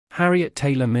Harriet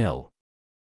Taylor Mill.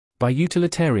 By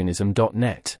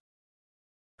Utilitarianism.net.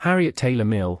 Harriet Taylor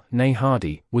Mill, née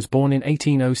Hardy, was born in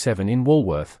 1807 in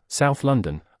Walworth, South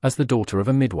London, as the daughter of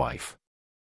a midwife.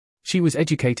 She was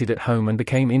educated at home and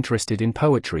became interested in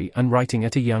poetry and writing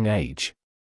at a young age.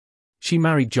 She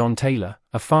married John Taylor,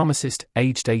 a pharmacist,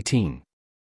 aged 18.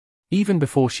 Even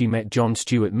before she met John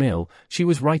Stuart Mill, she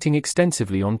was writing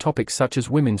extensively on topics such as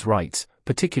women's rights,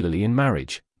 particularly in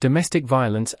marriage, domestic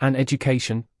violence and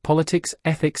education, politics,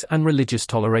 ethics and religious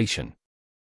toleration.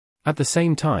 At the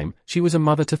same time, she was a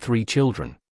mother to 3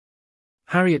 children.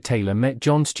 Harriet Taylor met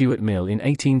John Stuart Mill in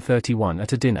 1831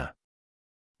 at a dinner.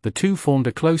 The two formed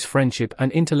a close friendship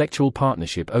and intellectual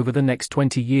partnership over the next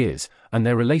 20 years, and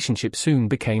their relationship soon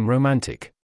became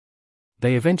romantic.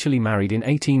 They eventually married in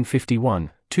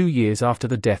 1851, 2 years after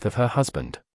the death of her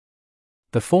husband.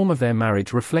 The form of their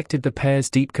marriage reflected the pair's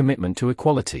deep commitment to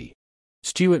equality.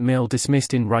 Stuart Mill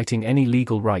dismissed in writing any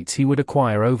legal rights he would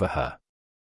acquire over her.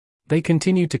 They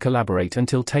continued to collaborate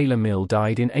until Taylor Mill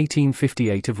died in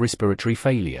 1858 of respiratory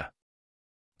failure.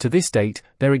 To this date,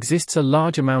 there exists a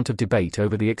large amount of debate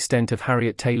over the extent of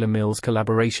Harriet Taylor Mill's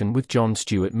collaboration with John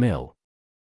Stuart Mill.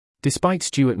 Despite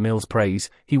Stuart Mill's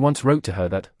praise, he once wrote to her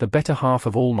that, "The better half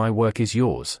of all my work is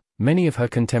yours." Many of her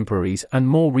contemporaries and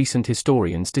more recent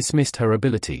historians dismissed her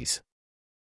abilities.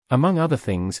 Among other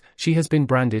things, she has been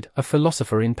branded a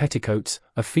philosopher in petticoats,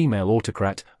 a female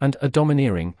autocrat, and a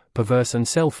domineering, perverse and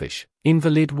selfish,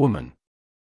 invalid woman.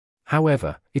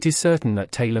 However, it is certain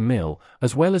that Taylor Mill,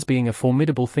 as well as being a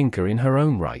formidable thinker in her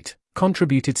own right,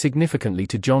 contributed significantly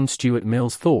to John Stuart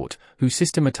Mill's thought, who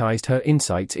systematized her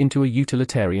insights into a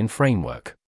utilitarian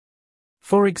framework.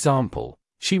 For example,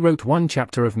 she wrote one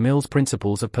chapter of Mill's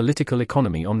Principles of Political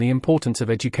Economy on the importance of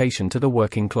education to the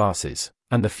working classes,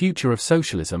 and the future of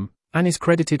socialism, and is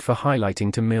credited for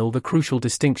highlighting to Mill the crucial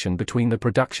distinction between the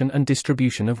production and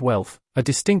distribution of wealth, a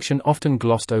distinction often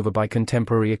glossed over by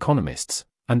contemporary economists,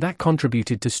 and that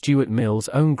contributed to Stuart Mill's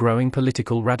own growing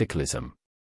political radicalism.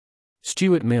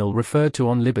 Stuart Mill referred to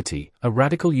On Liberty, a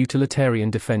radical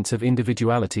utilitarian defense of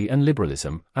individuality and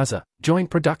liberalism, as a joint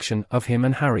production of him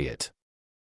and Harriet.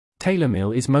 Taylor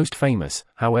Mill is most famous,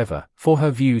 however, for her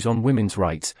views on women's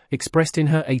rights, expressed in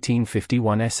her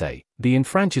 1851 essay, The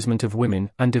Enfranchisement of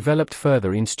Women, and developed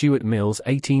further in Stuart Mill's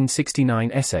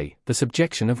 1869 essay, The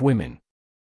Subjection of Women.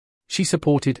 She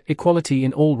supported equality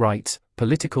in all rights,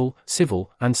 political,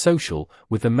 civil, and social,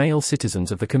 with the male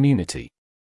citizens of the community.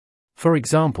 For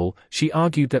example, she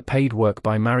argued that paid work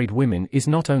by married women is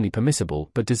not only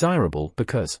permissible but desirable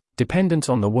because dependence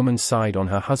on the woman's side on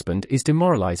her husband is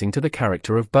demoralizing to the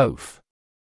character of both.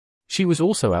 She was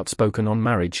also outspoken on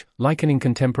marriage, likening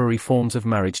contemporary forms of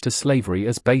marriage to slavery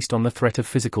as based on the threat of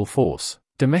physical force,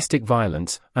 domestic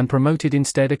violence, and promoted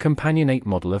instead a companionate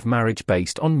model of marriage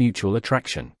based on mutual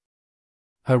attraction.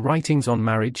 Her writings on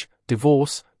marriage,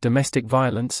 divorce, domestic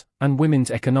violence, and women's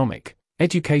economic,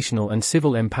 educational and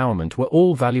civil empowerment were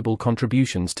all valuable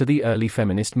contributions to the early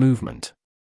feminist movement.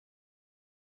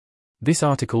 This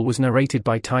article was narrated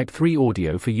by Type 3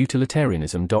 Audio for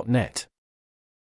Utilitarianism.net.